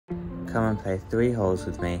come and play 3 holes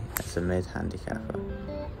with me as a mid-handicapper.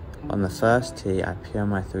 On the first tee, I pure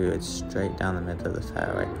my 3-wood straight down the middle of the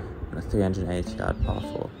fairway on a 380-yard par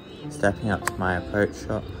 4. Stepping up to my approach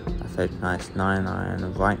shot, I float a nice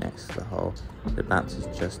 9-iron right next to the hole, but it bounces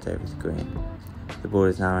just over the green. The ball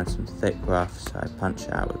is now in some thick rough, so I punch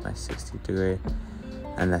it out with my 60-degree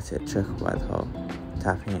and let it trickle by the hole,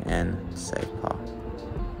 tapping it in to save par.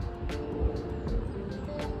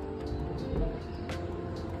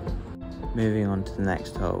 Moving on to the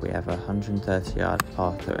next hole, we have a 130-yard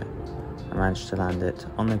par 3. I managed to land it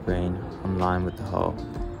on the green, on line with the hole.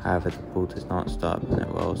 However, the ball does not stop and it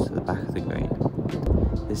rolls to the back of the green.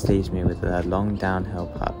 This leaves me with a long downhill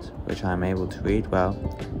putt, which I am able to read well,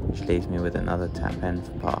 which leaves me with another tap in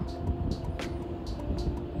for par.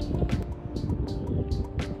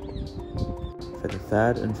 For the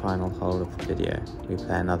third and final hole of the video, we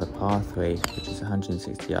play another par 3, which is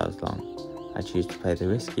 160 yards long. I choose to play the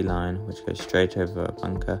risky line, which goes straight over a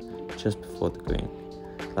bunker just before the green.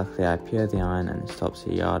 Luckily, I pure the iron and it stops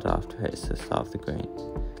a yard after it hits the start of the green,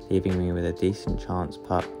 leaving me with a decent chance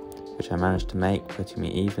putt, which I managed to make, putting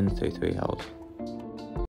me even through 3 holes.